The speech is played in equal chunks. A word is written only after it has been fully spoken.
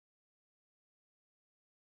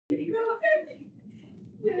You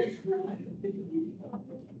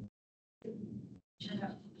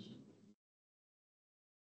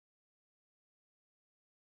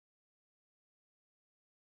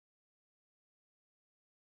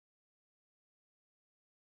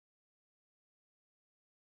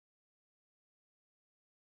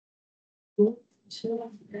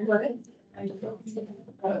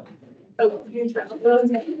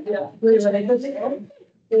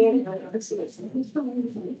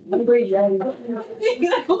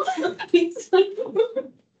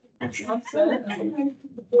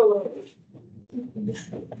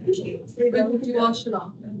wash it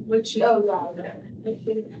off. Which we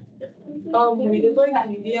did like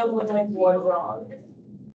medium with like water on.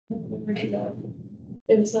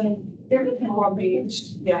 It's like everything more beach.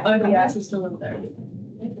 Yeah. Oh yeah, it's still in there.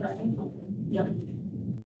 Yeah.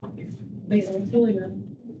 Amazing. It's really good.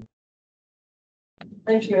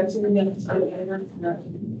 Thank you. It's really good.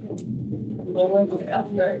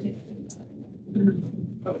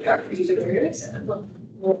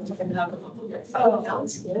 Oh,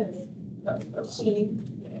 sounds good.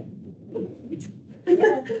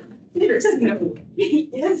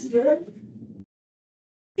 Yes, bro.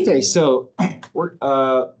 Okay, so we're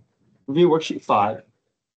review worksheet 5.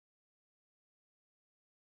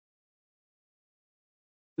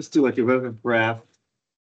 Let's do like a relative graph.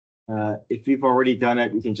 If you've already done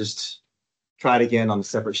it, you can just try it again on the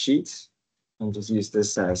separate sheets and just use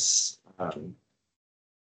this as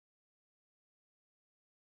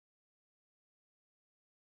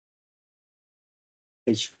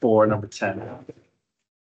page 4, number 10.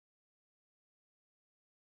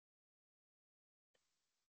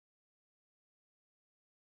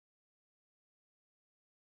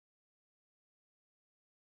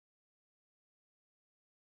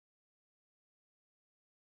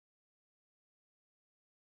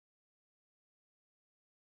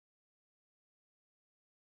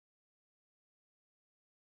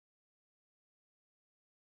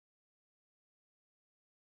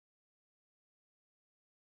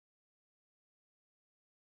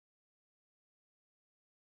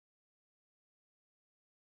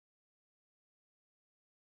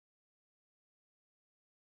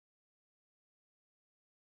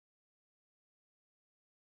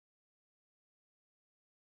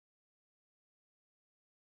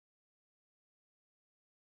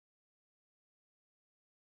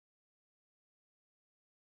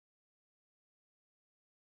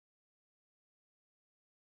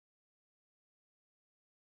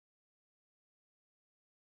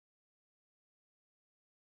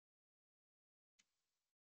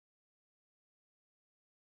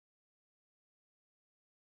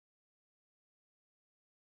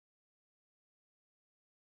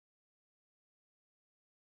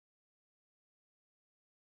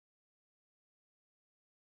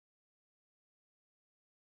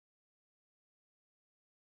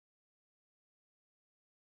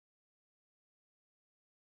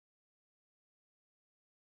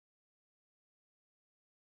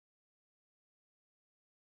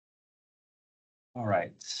 All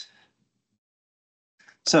right.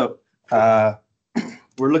 So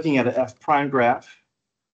we're looking at an F prime graph.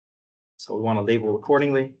 So we want to label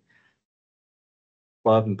accordingly.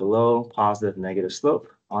 Above and below, positive, negative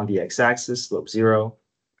slope. On the x-axis, slope 0.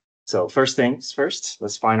 So first things first,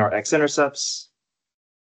 let's find our x-intercepts.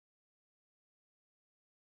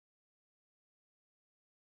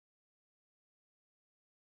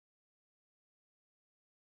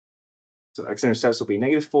 So x-intercepts will be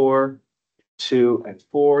 -4, 2, and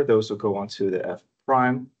 4. Those will go onto the F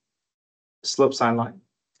prime slope sign line.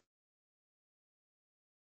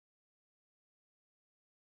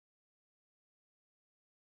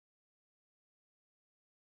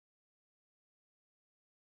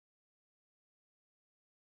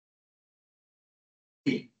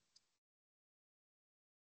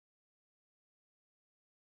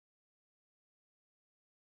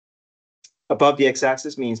 Above the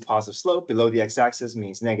x-axis means positive slope. Below the x-axis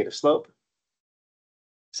means negative slope.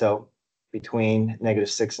 So between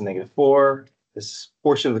 -6 and -4, this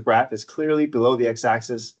portion of the graph is clearly below the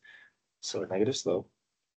x-axis, so a negative slope.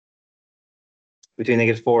 Between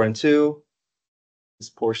 -4 and 2, this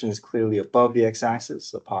portion is clearly above the x-axis,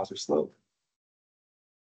 so positive slope.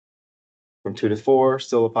 From 2 to 4,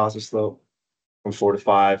 still a positive slope. From 4 to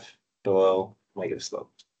 5, below, negative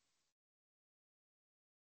slope.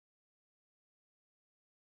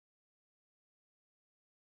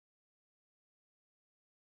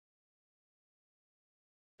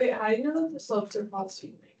 Wait, how do you know that the slopes are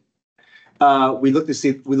positive? We look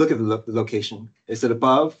at the location. Is it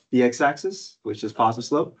above the x-axis, which is positive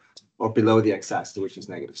slope, or below the x-axis, which is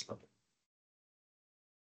negative slope?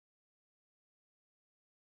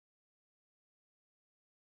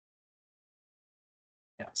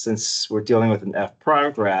 Yeah, since we're dealing with an F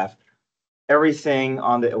prime graph, everything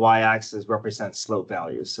on the y-axis represents slope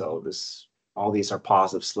values. So all these are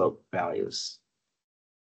positive slope values.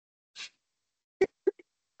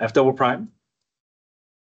 F double prime.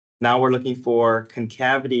 Now we're looking for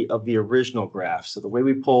concavity of the original graph. So the way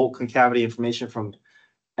we pull concavity information from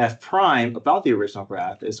F prime about the original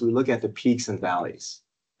graph is we look at the peaks and valleys.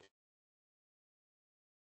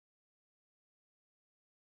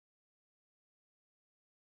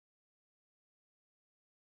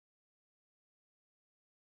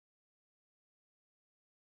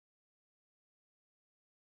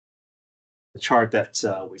 The chart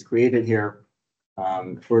that we created here,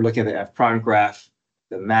 if we're looking at the F prime graph,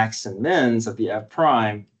 the max and mins of the F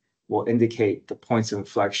prime will indicate the points of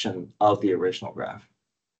inflection of the original graph.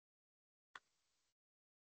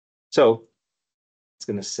 So it's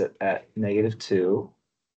going to sit at -2,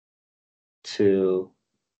 2,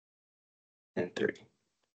 and 3.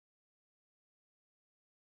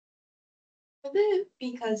 Would it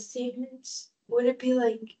because statements, would it be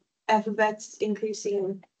like f of x increasing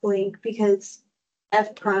in length because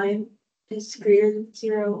f prime is greater than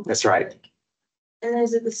 0? That's right. And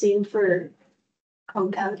is it the same for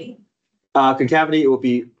concavity? Concavity, it will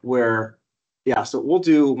be where, yeah, so we'll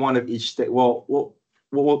do one of each state. We'll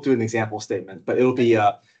do an example statement, but it'll be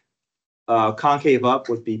concave up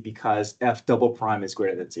would be because f double prime is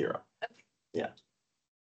greater than 0. Yeah.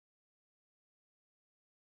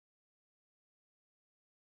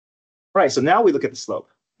 All right, so now we look at the slope.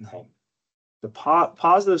 Okay. The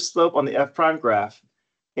positive slope on the F prime graph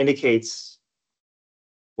indicates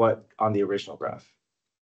what on the original graph?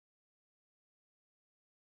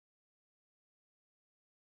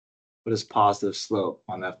 What is positive slope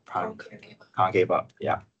on F prime? Concave up,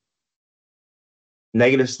 yeah.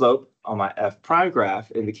 Negative slope on my F prime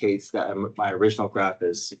graph indicates that my original graph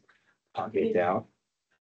is concave down.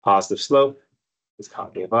 Positive slope is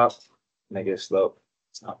concave up. Negative slope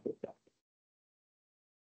is concave down.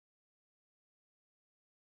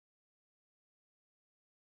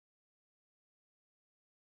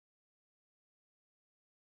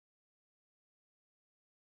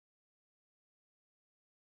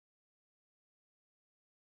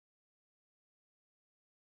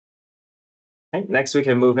 Okay, next we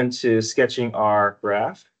can move into sketching our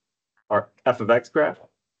graph, our f of x graph.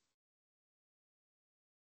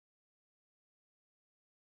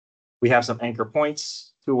 We have some anchor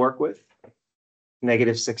points to work with.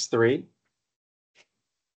 -6, 3.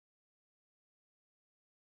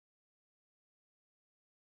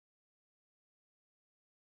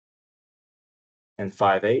 And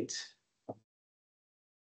 5, 8.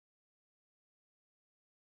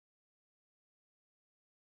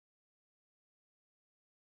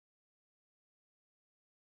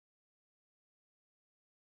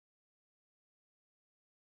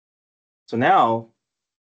 So now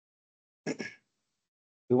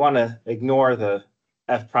we want to ignore the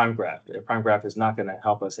F prime graph. The F prime graph is not going to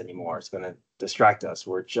help us anymore. It's going to distract us.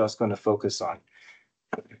 We're just going to focus on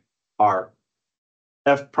our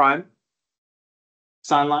F prime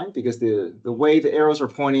sign line because the way the arrows are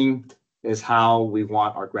pointing is how we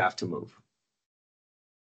want our graph to move.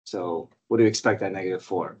 So what do you expect that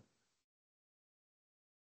 -4?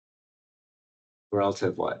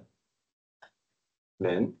 Relative what?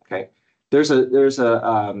 Min, okay. There's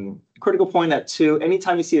a critical point at 2.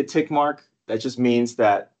 Anytime you see a tick mark, that just means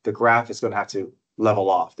that the graph is going to have to level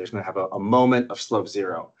off. There's going to have a moment of slope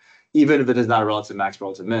 0. Even if it is not a relative max,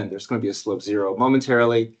 relative min, there's going to be a slope 0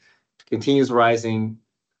 momentarily, continues rising,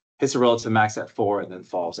 hits a relative max at 4, and then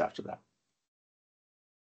falls after that.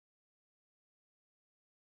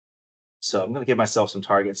 So I'm going to give myself some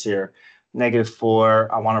targets here. -4,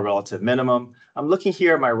 I want a relative minimum. I'm looking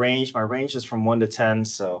here at my range. My range is from 1 to 10,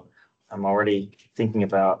 so I'm already thinking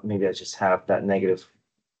about maybe I just have that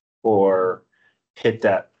 -4 hit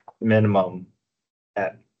that minimum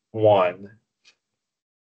at 1.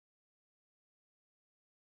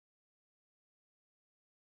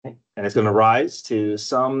 Okay. And it's going to rise to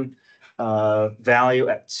some value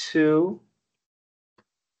at 2,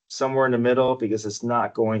 somewhere in the middle, because it's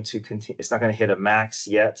not going to continue. It's not going to hit a max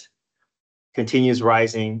yet. Continues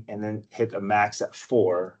rising and then hit a max at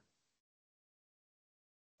 4.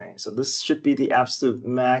 Okay, so this should be the absolute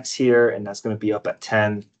max here, and that's going to be up at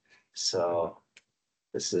 10. So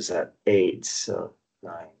this is at 8, so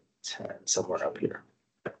 9, 10, somewhere up here.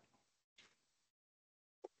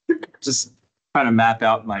 Just trying to map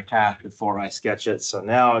out my path before I sketch it. So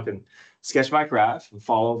now I can sketch my graph and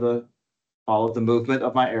follow the movement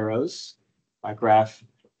of my arrows. My graph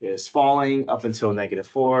is falling up until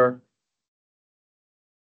 -4.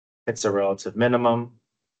 Hits a relative minimum,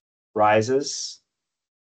 rises,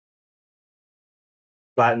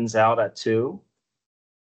 flattens out at 2,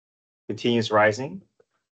 continues rising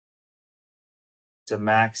to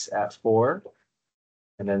max at 4,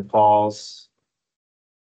 and then falls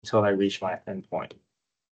until I reach my endpoint.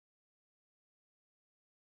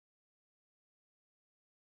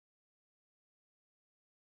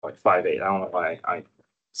 Like 5.8. I don't know why I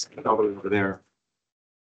skipped over there.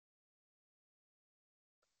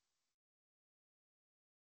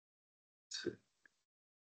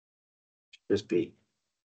 Just be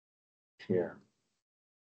here.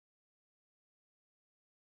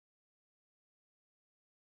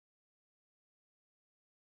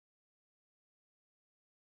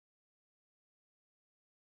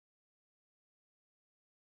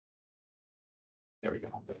 There we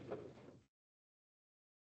go.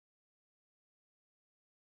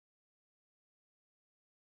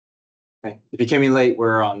 Okay, if you came in late,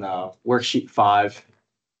 we're on worksheet 5,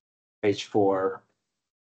 page 4.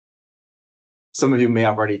 Some of you may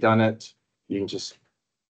have already done it. You can just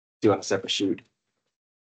do on a separate sheet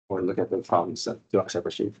or look at the problems and do on a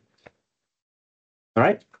separate sheet. All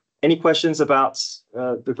right. Any questions about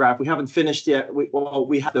the graph? We haven't finished yet.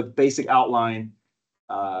 We have the basic outline.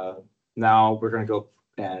 Now we're going to go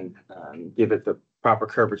and give it the proper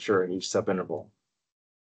curvature in each subinterval.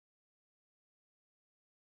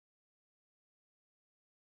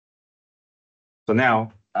 So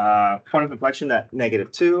now, point of inflection at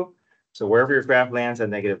 -2. So wherever your graph lands at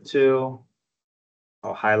 -2,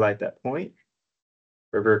 I'll highlight that point.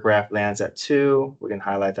 Wherever your graph lands at 2, we can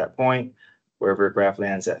highlight that point. Wherever your graph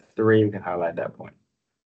lands at 3, we can highlight that point.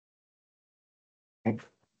 Okay.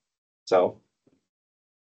 So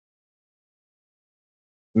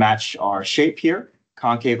match our shape here,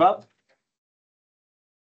 concave up,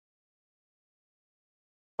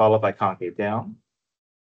 followed by concave down,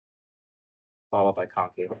 followed by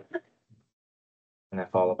concave up, and then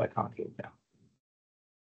followed by concave down.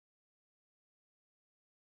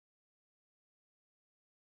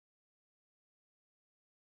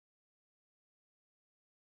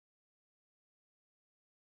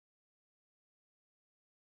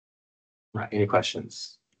 Right, any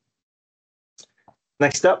questions?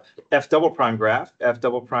 Next up, F double prime graph. F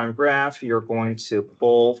double prime graph, you're going to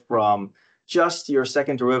pull from just your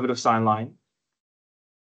second derivative sine line.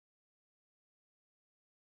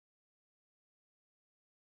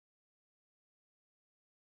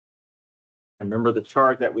 Remember the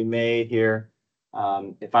chart that we made here.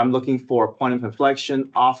 If I'm looking for a point of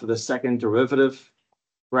inflection off of the second derivative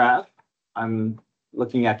graph, I'm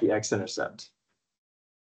looking at the x-intercept.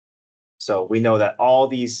 So we know that all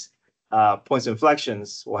these points of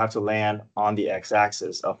inflections will have to land on the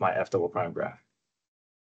x-axis of my F double prime graph.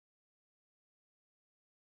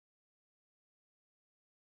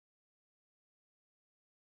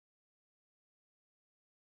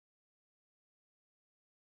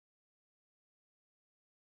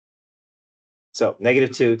 So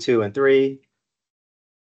 -2, 2, and 3.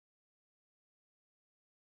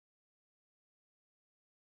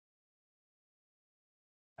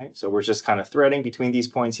 Right, so we're just kind of threading between these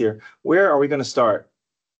points here. Where are we going to start?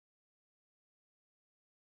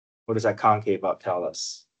 What does that concave up tell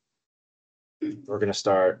us? We're going to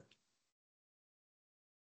start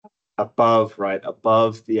above, right,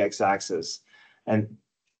 above the x-axis. And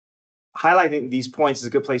highlighting these points is a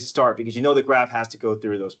good place to start because you know the graph has to go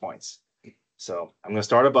through those points. So I'm going to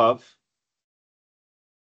start above,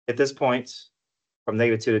 hit this point from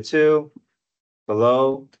 -2 to 2,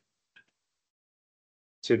 below,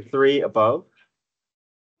 2 to 3 above,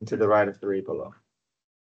 and to the right of 3 below.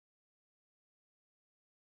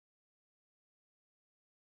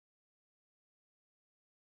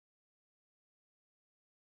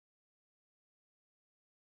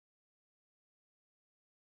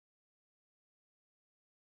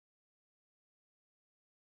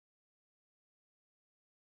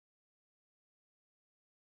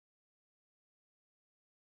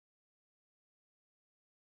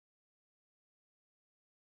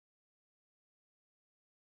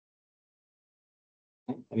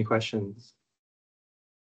 Any questions?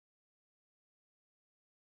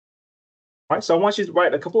 All right, so I want you to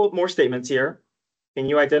write a couple of more statements here. Can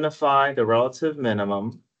you identify the relative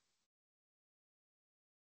minimum?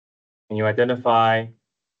 Can you identify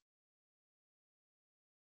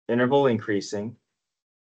interval increasing?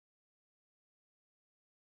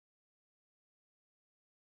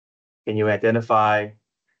 Can you identify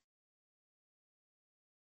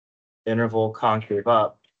interval concave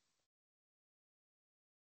up?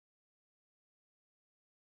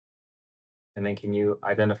 And then can you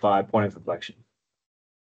identify point of inflection?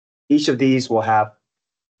 Each of these will have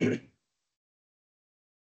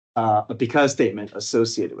a because statement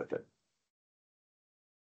associated with it.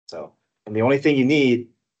 So, and the only thing you need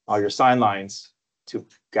are your sign lines to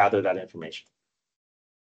gather that information.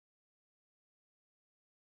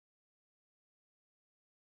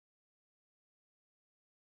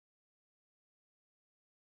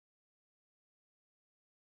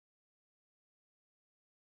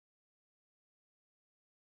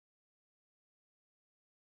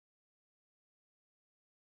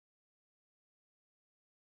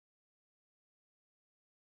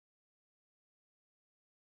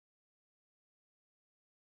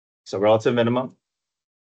 So relative minimum.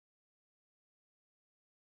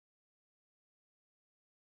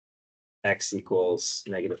 X equals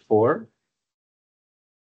 -4.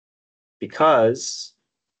 Because,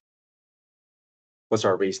 what's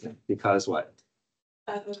our reasoning? Because what?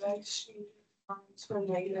 F of X from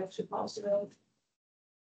negative to positive.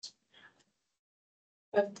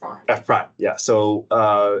 F prime. F prime, yeah. So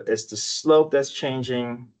it's the slope that's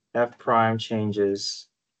changing. F prime changes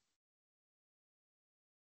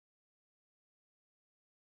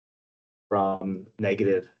from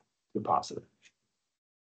negative to positive.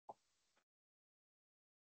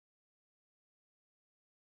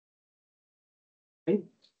 Okay.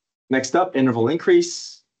 Next up, interval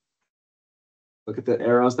increase. Look at the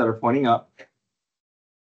arrows that are pointing up.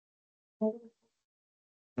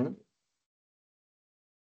 Hmm.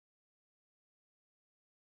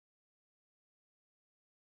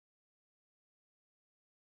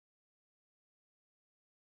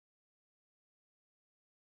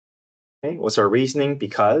 Okay, what's our reasoning?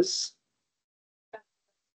 Because,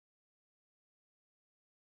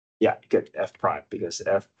 yeah, good, F prime, because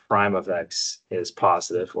F prime of X is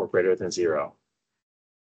positive or greater than 0.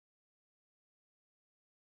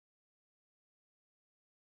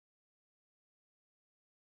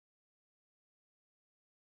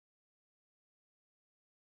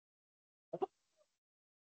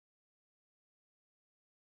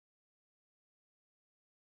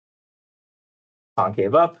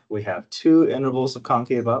 Concave up, we have 2 intervals of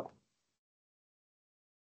concave up.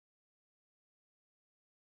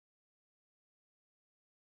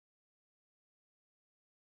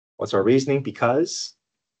 What's our reasoning? Because.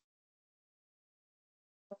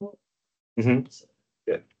 Mm-hmm.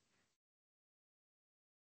 Good.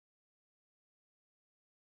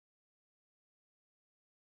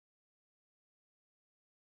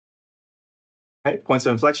 All right, points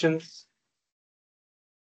of inflection.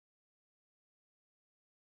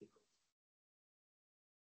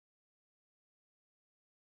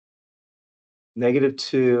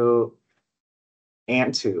 -2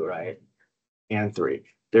 and 2, right? And 3.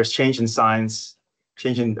 There's change in signs,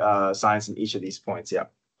 signs in each of these points, yeah.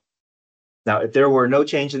 Now, if there were no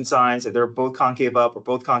change in signs, if they're both concave up or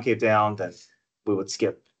both concave down, then we would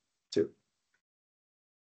skip 2.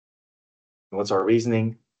 And what's our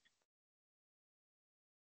reasoning?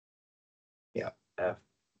 Yeah, F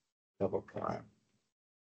double prime.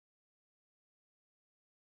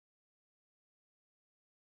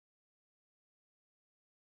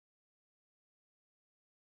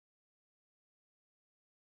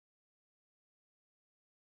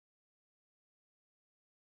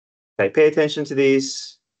 Okay, pay attention to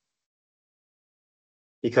these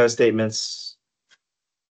because statements.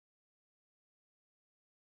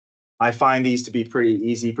 I find these to be pretty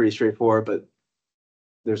easy, pretty straightforward, but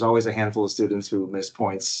there's always a handful of students who miss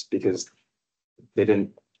points because they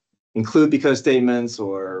didn't include because statements,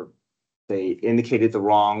 or they indicated the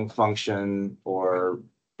wrong function, or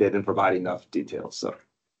they didn't provide enough details. So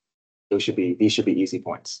these should be easy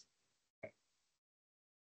points.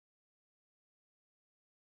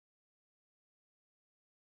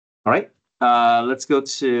 All right, let's go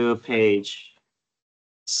to page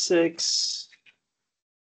 6.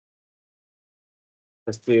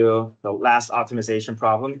 Let's do the last optimization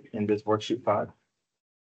problem in this worksheet 5.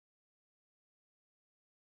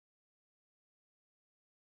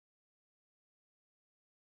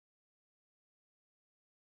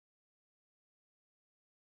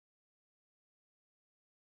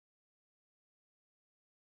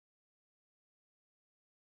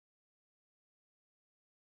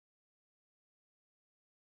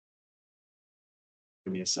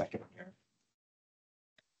 Give me a second here.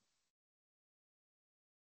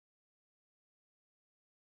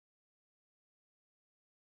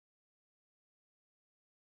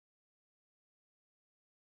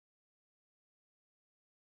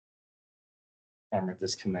 Camera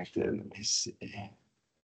disconnected. Let me see.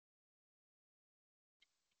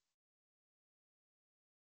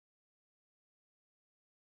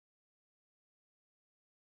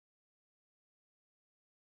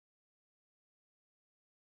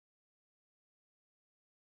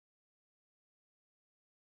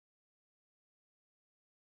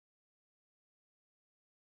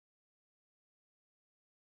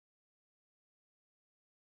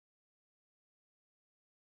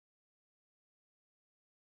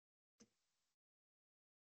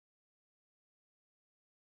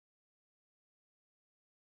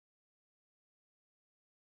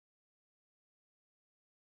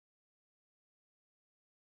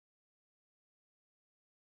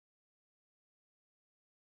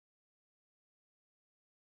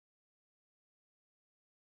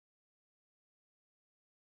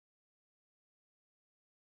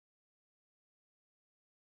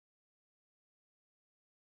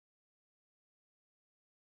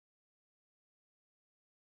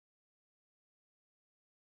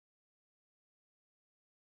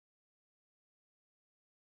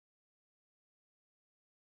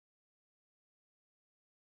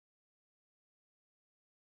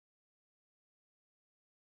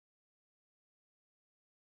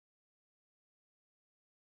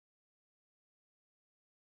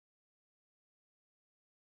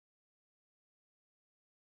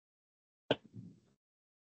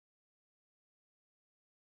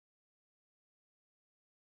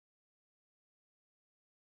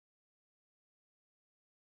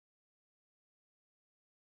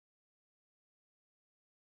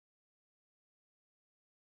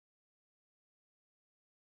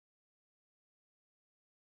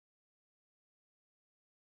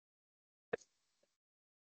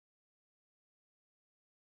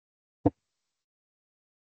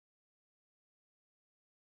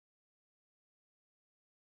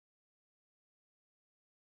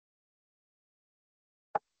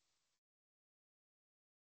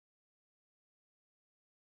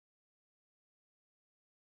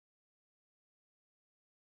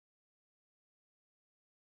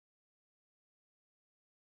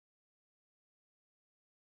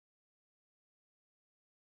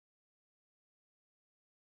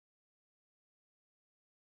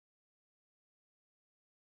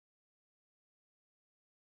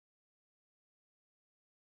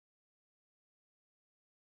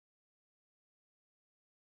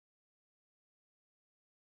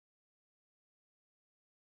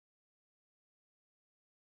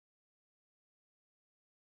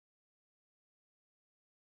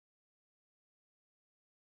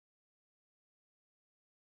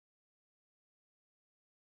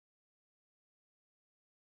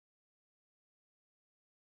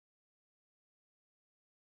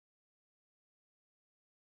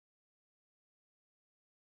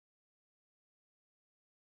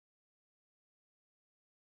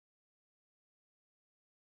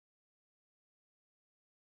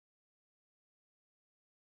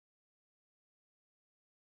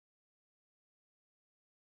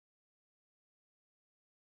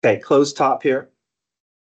 Okay, closed top here.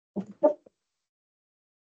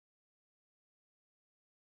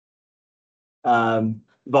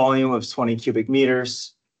 Volume of 20 cubic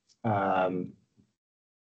meters. Length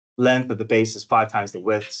of the base is 5 times the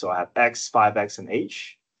width, so I have x, 5x, and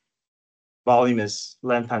h. Volume is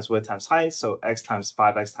length times width times height, so x times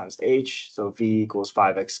 5x times h, so v equals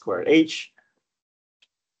 5x squared h.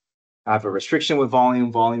 I have a restriction with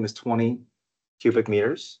volume. Volume is 20 cubic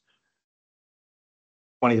meters.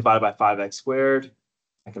 20 divided by 5x squared.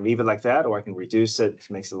 I can leave it like that, or I can reduce it. It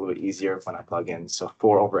makes it a little bit easier when I plug in. So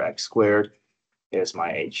 4 over x squared is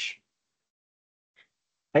my h.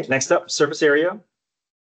 Okay, next up, surface area.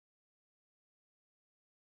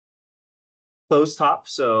 Closed top.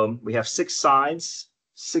 So we have 6 sides,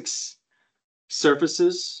 6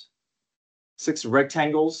 surfaces, 6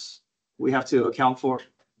 rectangles we have to account for.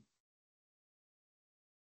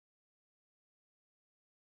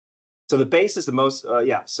 So the base is the most,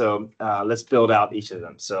 so let's build out each of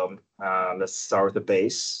them. So let's start with the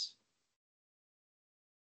base.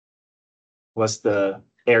 What's the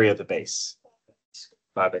area of the base?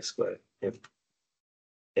 5x squared. If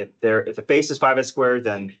the base is 5x squared,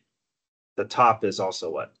 then the top is also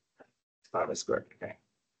what? 5x squared. Okay.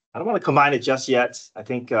 I don't want to combine it just yet. I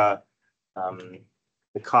think the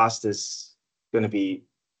cost is going to be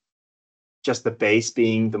just the base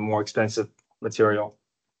being the more expensive material.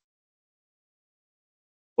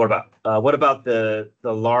 What about the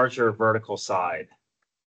larger vertical side?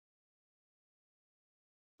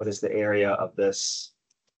 What is the area of this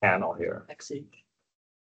panel here? XH.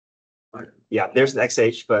 Yeah, there's the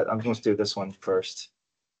XH, but I'm going to do this one first.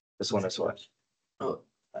 This one is what? Oh,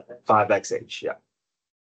 5XH, yeah.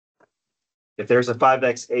 If there's a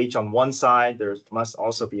 5XH on one side, there must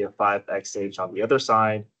also be a 5XH on the other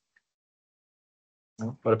side.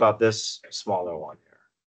 What about this smaller one here?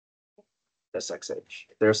 This XH.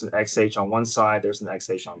 If there's an XH on one side, there's an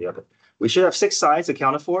XH on the other. We should have 6 sides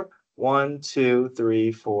accounted for. 1, 2,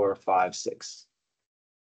 3, 4, 5, 6.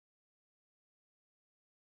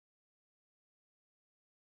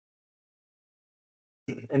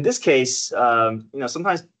 In this case,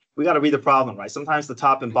 sometimes we got to read the problem, right? Sometimes the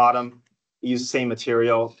top and bottom use the same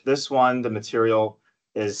material. This one, the material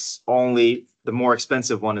is only, the more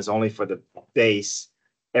expensive one is only for the base.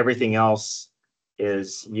 Everything else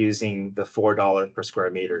is using the $4 per square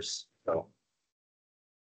meters. So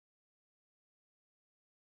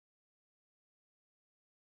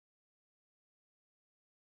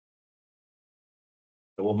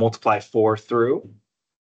we'll multiply 4 through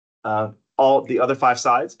all the other 5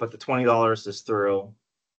 sides, but the $20 is through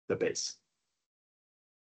the base.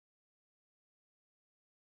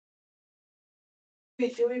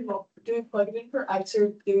 Wait, do we plug it in for x,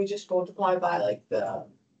 or do we just multiply by like the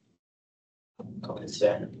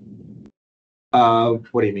constant?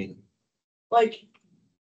 What do you mean? Like,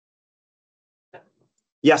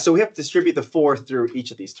 Yeah, so we have to distribute the 4 through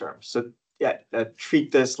each of these terms. So yeah,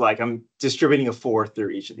 treat this like I'm distributing a 4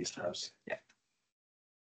 through each of these terms. Yeah.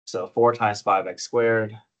 So 4 times 5x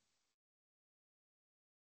squared.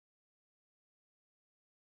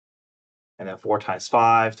 And then 4 times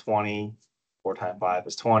 5, 20. 4 times 5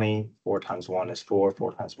 is 20. 4 times 1 is 4.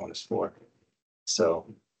 4 times 1 is 4.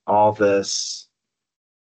 So all this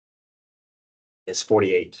is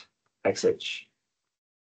 48 XH.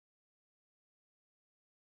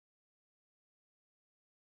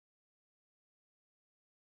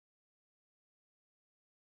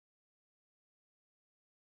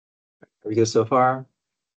 Are we good so far?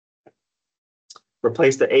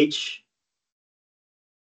 Replace the H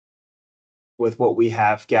with what we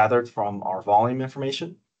have gathered from our volume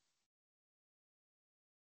information.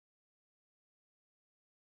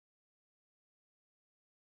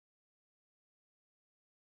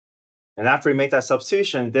 And after we make that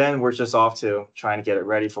substitution, then we're just off to trying to get it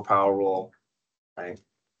ready for power rule, right?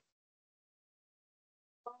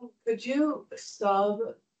 could you sub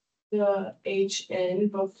the h in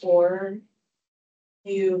before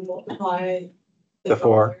you multiply the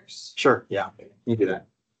Before. dollars? Sure, yeah, you do that.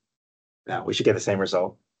 Yeah, we should get the same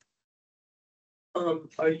result.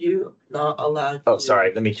 Are you not allowed? Oh,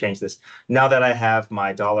 sorry, let me change this. Now that I have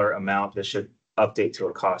my dollar amount, this should update to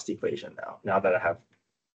a cost equation now. Now that I have.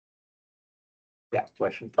 Yeah,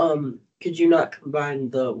 question. Could you not combine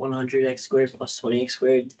the 100x squared plus 20x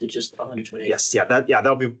squared to just 120? Yes,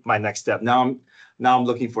 that'll be my next step. Now I'm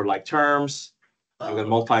looking for like terms. I'm gonna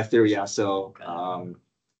multiply through, yeah, so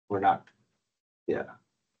we're not, yeah.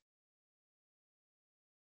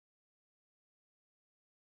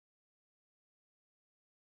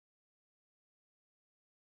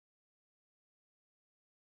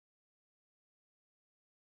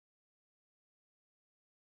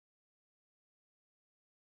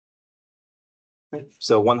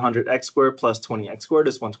 So 100x squared plus 20x squared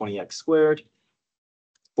is 120x squared.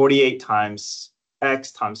 48 times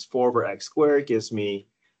x times 4 over x squared gives me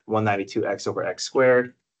 192x over x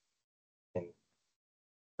squared. And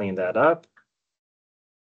clean that up.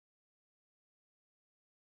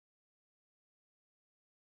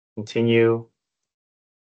 Continue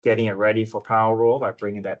getting it ready for power rule by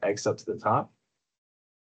bringing that x up to the top.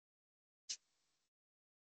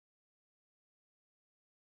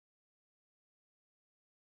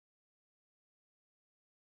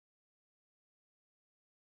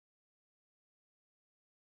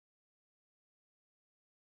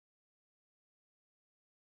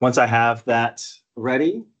 Once I have that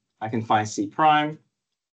ready, I can find C prime.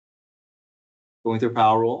 Going through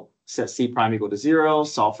power rule, set C prime equal to 0,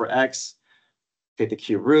 solve for x, take the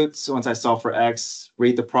cube roots. Once I solve for x,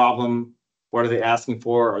 read the problem. What are they asking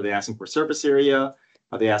for? Are they asking for surface area?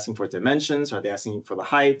 Are they asking for dimensions? Are they asking for the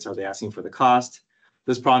height? Are they asking for the cost?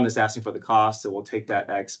 This problem is asking for the cost, so we'll take that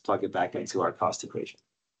x, plug it back into our cost equation.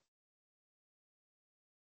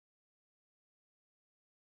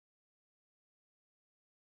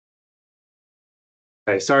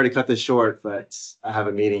 Okay, sorry to cut this short, but I have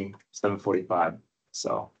a meeting 7:45,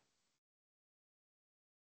 so.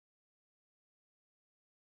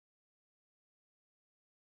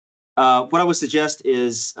 What I would suggest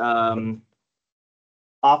is off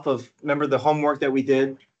of, remember the homework that we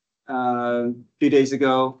did a few days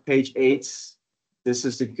ago, page 8. This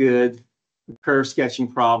is a good curve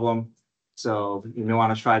sketching problem. So you may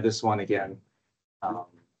want to try this one again.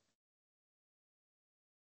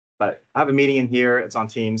 But I have a meeting in here. It's on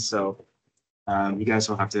Teams, so you guys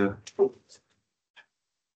will have to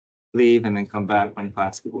leave and then come back when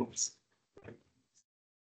class begins.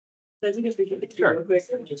 I think if we can Sure. real quick,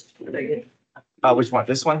 just Which one?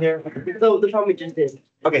 This one here? the problem we just did.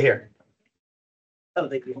 Okay, here. Oh,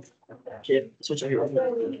 thank you. Okay, switch over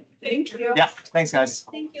here. Thank you. Yeah, thanks, guys.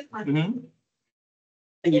 Thank you. Mhm.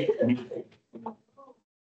 Thank you.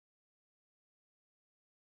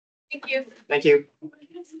 Thank you. Thank you.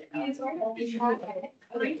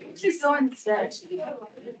 She's so instead.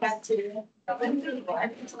 Back to.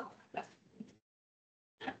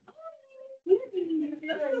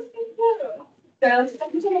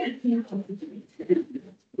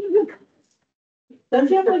 Don't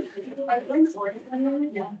you have like links or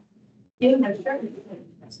anything? Yeah. Yeah, no,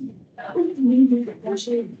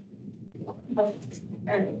 sure.